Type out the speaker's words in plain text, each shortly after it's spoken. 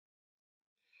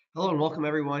Hello and welcome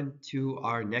everyone to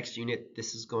our next unit.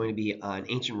 This is going to be on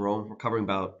ancient Rome. We're covering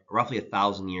about roughly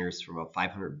 1,000 years from about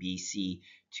 500 BC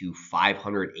to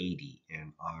 500 AD.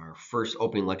 And our first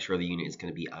opening lecture of the unit is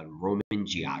going to be on Roman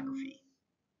geography.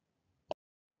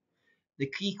 The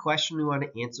key question we want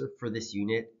to answer for this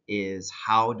unit is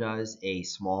how does a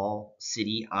small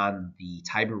city on the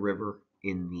Tiber River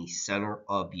in the center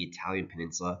of the Italian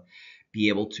peninsula be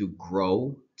able to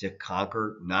grow to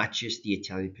conquer not just the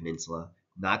Italian peninsula,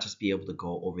 not just be able to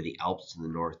go over the Alps to the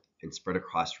north and spread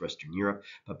across Western Europe,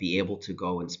 but be able to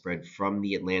go and spread from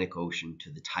the Atlantic Ocean to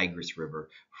the Tigris River,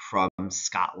 from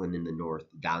Scotland in the north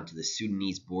down to the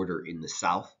Sudanese border in the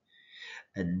south,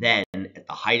 and then at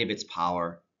the height of its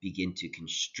power begin to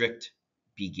constrict,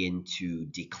 begin to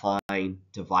decline,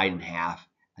 divide in half,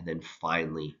 and then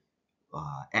finally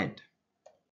end.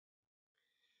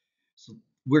 So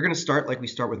we're going to start like we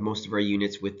start with most of our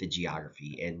units with the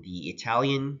geography. And the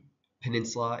Italian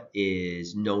peninsula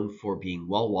is known for being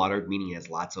well watered, meaning it has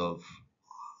lots of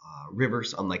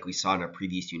rivers, unlike we saw in our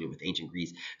previous unit with ancient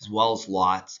Greece, as well as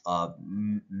lots of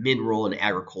mineral and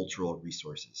agricultural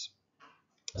resources.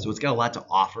 So it's got a lot to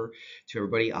offer to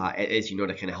everybody. As you know,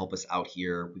 to kind of help us out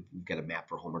here, we've got a map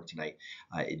for homework tonight.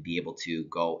 It'd be able to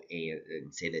go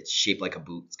and say that it's shaped like a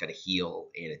boot. It's got a heel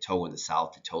and a toe in the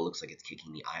south. The toe looks like it's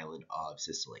kicking the island of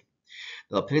Sicily.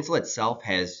 Now, the peninsula itself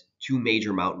has two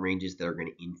major mountain ranges that are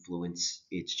going to influence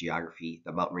its geography.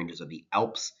 The mountain ranges of the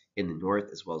Alps in the north,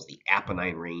 as well as the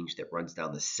Apennine range that runs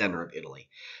down the center of Italy.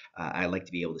 I like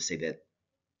to be able to say that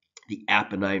the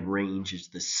Apennine Range is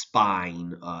the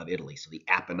spine of Italy. So the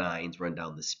Apennines run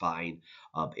down the spine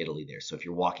of Italy there. So if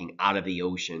you're walking out of the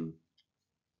ocean,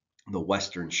 the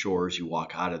western shores, you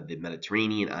walk out of the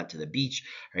Mediterranean onto the beach,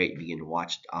 right? You begin to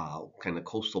watch kind of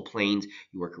coastal plains.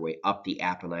 You work your way up the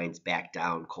Apennines, back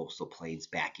down coastal plains,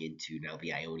 back into now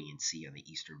the Ionian Sea on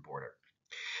the eastern border.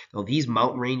 Now, these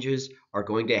mountain ranges are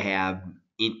going to have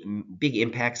big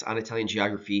impacts on Italian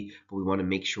geography, but we want to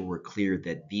make sure we're clear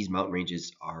that these mountain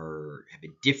ranges have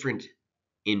a different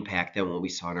impact than what we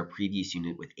saw in our previous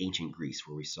unit with ancient Greece,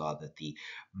 where we saw that the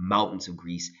mountains of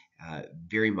Greece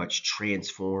very much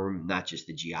transform not just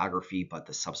the geography, but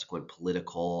the subsequent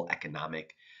political,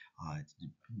 economic, uh,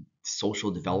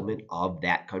 social development of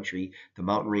that country. The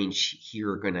mountain range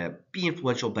here are going to be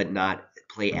influential, but not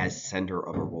play as center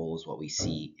of a role as what we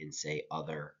see in, say,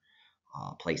 other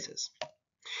places.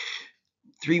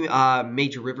 Three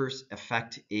major rivers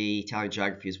affect Italian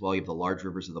geography as well. You have the large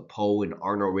rivers of the Po and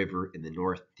Arno River in the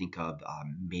north. Think of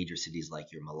major cities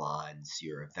like your Milans,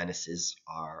 your Venices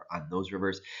are on those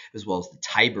rivers, as well as the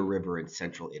Tiber River in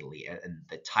central Italy. And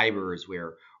the Tiber is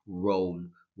where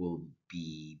Rome will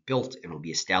be built and will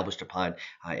be established upon.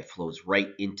 It flows right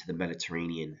into the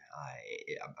Mediterranean,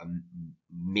 a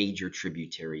major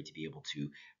tributary to be able to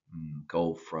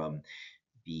go from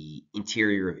the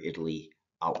interior of Italy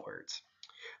outwards.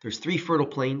 There's three fertile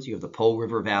plains. You have the Po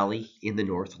River Valley in the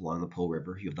north along the Po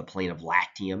River. You have the plain of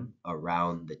Latium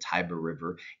around the Tiber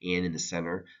River and in the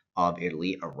center of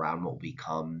Italy around what will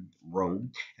become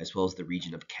Rome, as well as the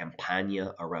region of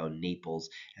Campania around Naples.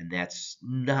 And that's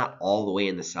not all the way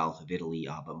in the south of Italy,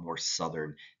 but more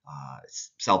southern,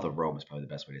 south of Rome is probably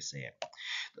the best way to say it.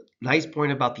 The nice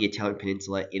point about the Italian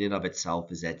peninsula in and of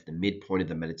itself is that it's the midpoint of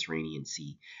the Mediterranean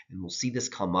Sea. And we'll see this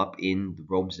come up in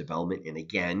Rome's development. And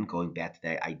again, going back to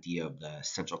that idea of the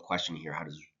central question here, how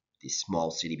does this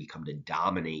small city become to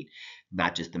dominate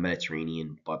not just the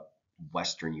Mediterranean, but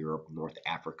Western Europe, North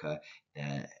Africa,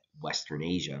 Western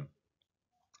Asia,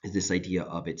 is this idea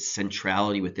of its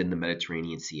centrality within the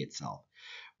Mediterranean Sea itself.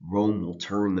 Rome will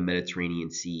turn the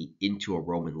Mediterranean Sea into a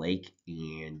Roman lake,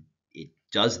 and it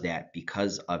does that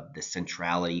because of the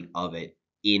centrality of it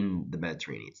in the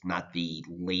Mediterranean. It's not the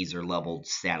laser leveled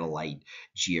satellite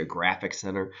geographic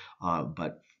center,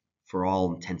 but for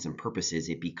all intents and purposes,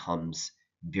 it becomes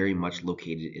very much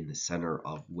located in the center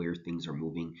of where things are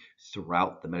moving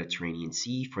throughout the Mediterranean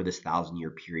Sea for this 1,000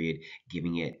 year period,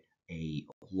 giving it a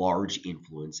large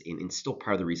influence and still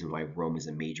part of the reason why Rome is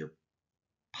a major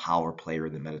power player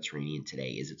in the Mediterranean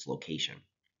today is its location.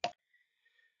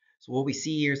 So what we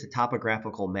see here is the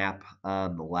topographical map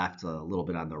on the left, a little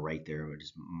bit on the right there, or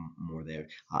just more there.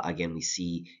 Again, we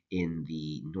see in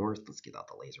the north, let's get out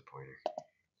the laser pointer.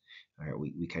 All right,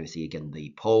 we kind of see again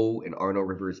the Po and Arno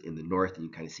rivers in the north, and you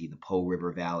kind of see the Po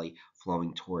River Valley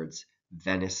flowing towards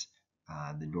Venice,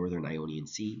 the northern Ionian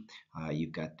Sea.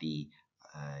 You've got the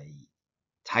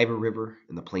Tiber River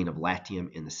and the plain of Latium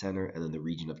in the center, and then the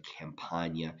region of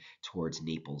Campania towards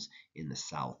Naples in the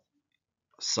south,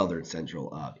 southern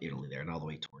central of Italy there, and all the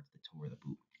way towards the toe of the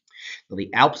boot. Now,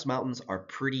 the Alps mountains are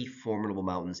pretty formidable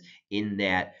mountains in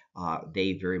that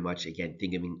they very much, again,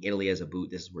 think of Italy as a boot.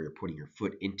 This is where you're putting your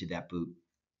foot into that boot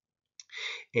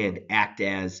and act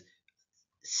as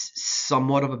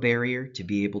somewhat of a barrier to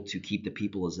be able to keep the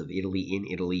peoples of Italy in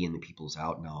Italy and the peoples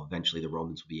out. Now, eventually, the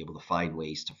Romans will be able to find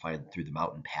ways to find through the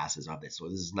mountain passes of it. So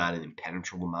this is not an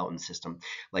impenetrable mountain system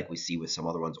like we see with some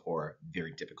other ones, or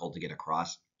very difficult to get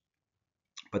across.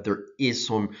 But there is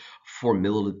some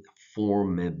formability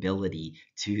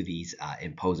to these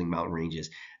imposing mountain ranges.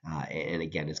 And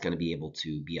again, it's going to be able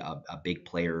to be a big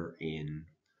player in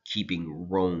keeping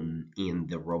Rome and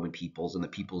the Roman peoples and the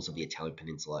peoples of the Italian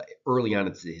peninsula early on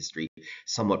in its history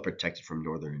somewhat protected from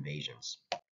northern invasions.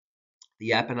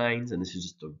 The Apennines, and this is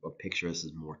just a picture, this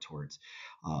is more towards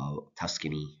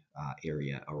Tuscany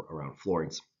area around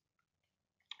Florence.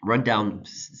 Run down,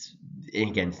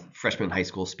 again, freshman in high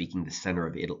school, speaking the center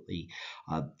of Italy,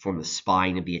 from the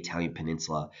spine of the Italian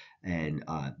peninsula, and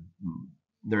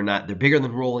they're bigger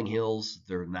than rolling hills.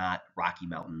 They're not Rocky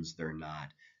Mountains. They're not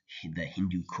the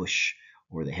Hindu Kush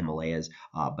or the Himalayas.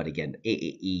 But again,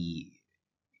 a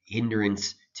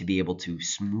hindrance to be able to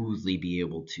smoothly be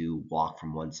able to walk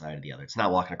from one side to the other. It's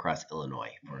not walking across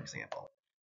Illinois, for example.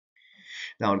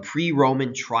 Now, in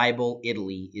pre-Roman tribal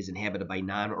Italy is inhabited by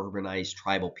non-urbanized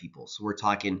tribal people. So we're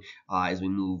talking as we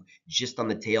move just on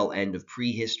the tail end of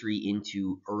prehistory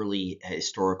into early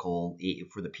historical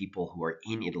for the people who are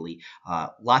in Italy.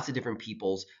 Lots of different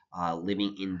peoples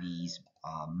living in these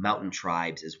mountain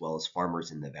tribes as well as farmers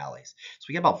in the valleys. So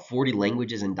we got about 40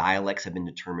 languages and dialects have been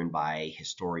determined by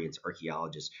historians,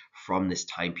 archaeologists from this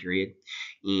time period.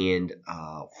 And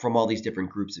from all these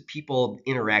different groups of people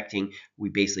interacting, we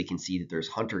basically can see that there's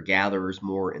hunter-gatherers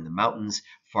more in the mountains,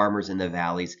 farmers in the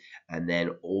valleys, and then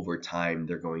over time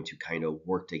they're going to kind of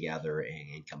work together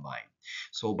and combine.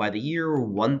 So by the year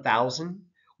 1000,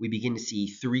 we begin to see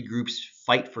three groups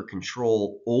fight for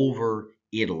control over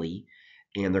Italy,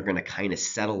 and they're going to kind of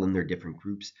settle in their different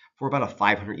groups for about a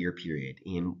 500-year period.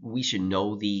 And we should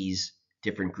know these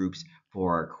different groups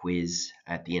for our quiz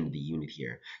at the end of the unit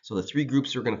here. So the three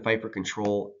groups who are going to fight for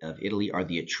control of Italy are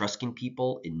the Etruscan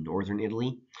people in northern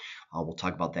Italy. We'll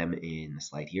talk about them in the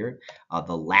slide here.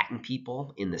 The Latin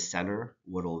people in the center,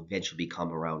 what will eventually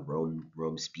become around Rome.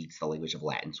 Rome speaks the language of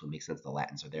Latin, so it makes sense the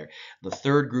Latins are there. The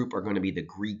third group are going to be the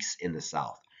Greeks in the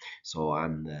south. So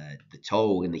on the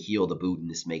toe and the heel of the boot, and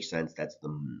this makes sense, that's the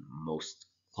most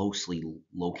closely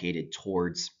located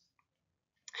towards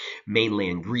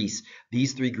mainland Greece.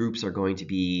 These three groups are going to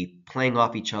be playing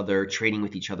off each other, trading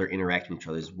with each other, interacting with each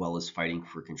other, as well as fighting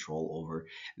for control over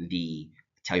the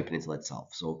Italian peninsula itself.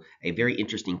 So a very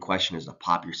interesting question is to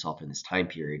pop yourself in this time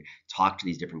period, talk to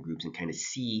these different groups, and kind of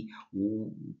see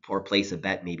or place a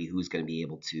bet maybe who's going to be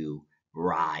able to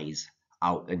rise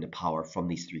out into power from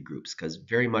these three groups. Because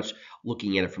very much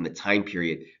looking at it from the time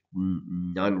period,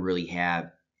 none really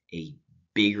have a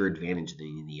bigger advantage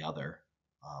than the other.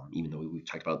 Even though we've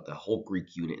talked about the whole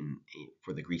Greek unit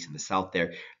for the Greeks in the south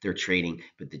there, they're trading,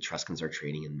 but the Etruscans are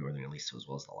trading in northern Italy as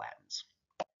well as the Latins.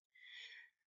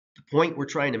 The point we're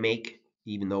trying to make,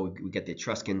 even though we get the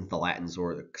Etruscans, the Latins,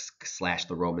 or slash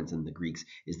the Romans and the Greeks,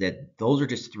 is that those are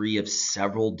just three of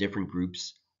several different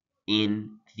groups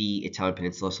in the Italian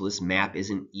peninsula. So this map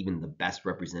isn't even the best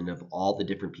representative of all the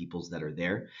different peoples that are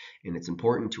there. And it's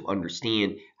important to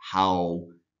understand how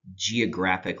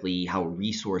geographically, how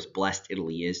resource blessed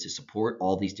Italy is to support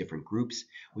all these different groups,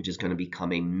 which is going to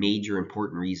become a major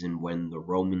important reason when the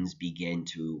Romans begin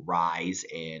to rise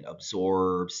and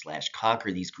absorb /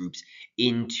 conquer these groups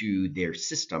into their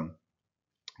system.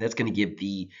 That's going to give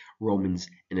the Romans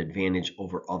an advantage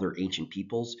over other ancient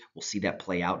peoples. We'll see that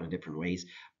play out in different ways.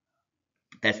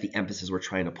 But that's the emphasis we're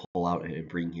trying to pull out and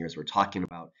bring here as we're talking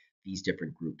about these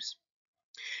different groups.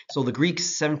 So the Greeks,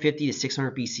 750 to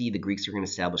 600 BC, the Greeks are going to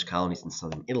establish colonies in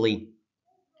southern Italy.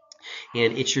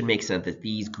 And it should make sense that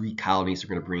these Greek colonies are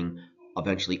going to bring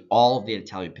eventually all of the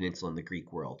Italian peninsula in the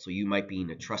Greek world. So you might be in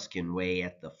Etruscan way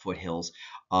at the foothills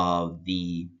of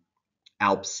the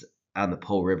Alps on the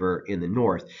Po River in the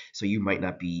north. So you might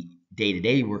not be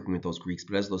day-to-day working with those Greeks,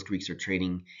 but as those Greeks are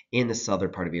trading in the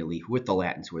southern part of Italy with the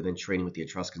Latins, who are then trading with the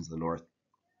Etruscans in the north,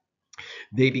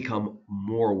 they become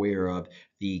more aware of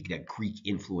that Greek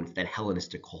influence, that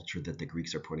Hellenistic culture that the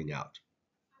Greeks are putting out.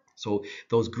 So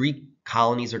those Greek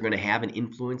colonies are going to have an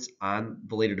influence on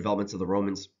the later developments of the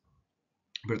Romans,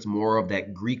 but it's more of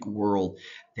that Greek world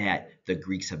that the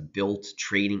Greeks have built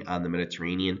trading on the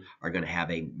Mediterranean are going to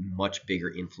have a much bigger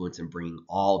influence in bringing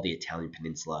all the Italian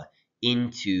peninsula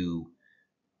into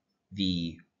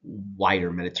the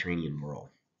wider Mediterranean world.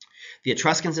 The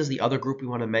Etruscans is the other group we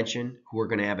want to mention who are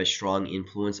going to have a strong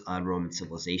influence on Roman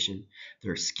civilization.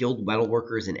 They're skilled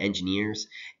metalworkers and engineers,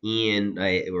 and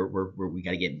we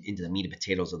got to get into the meat and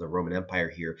potatoes of the Roman Empire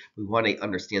here. We want to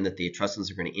understand that the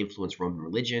Etruscans are going to influence Roman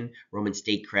religion, Roman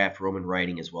statecraft, Roman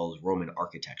writing, as well as Roman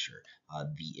architecture.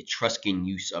 The Etruscan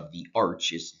use of the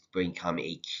arch is going to become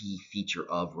a key feature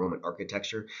of Roman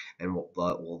architecture, and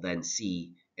we'll then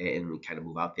see, and we kind of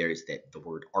move out there, is that the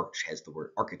word arch has the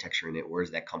word architecture in it. Where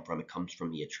does that come from? It comes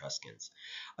from the Etruscans.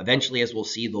 Eventually, as we'll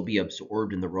see, they'll be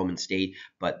absorbed in the Roman state,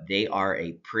 but they are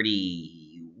a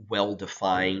pretty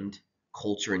well-defined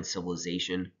culture and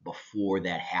civilization before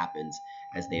that happens,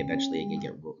 as they eventually again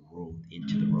get rolled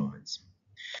into the Romans.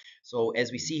 So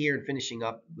as we see here in finishing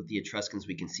up with the Etruscans,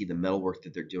 we can see the metalwork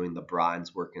that they're doing, the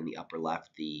bronze work in the upper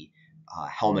left, the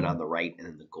helmet on the right, and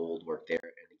then the gold work there.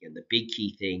 And again, the big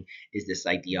key thing is this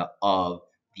idea of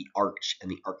the arch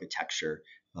and the architecture.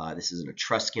 This is an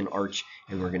Etruscan arch,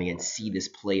 and we're going to again see this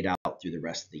played out through the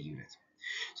rest of the unit.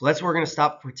 So that's where we're going to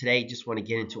stop for today. Just want to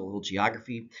get into a little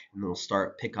geography, and then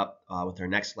we'll pick up with our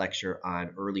next lecture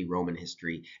on early Roman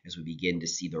history as we begin to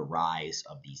see the rise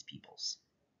of these peoples.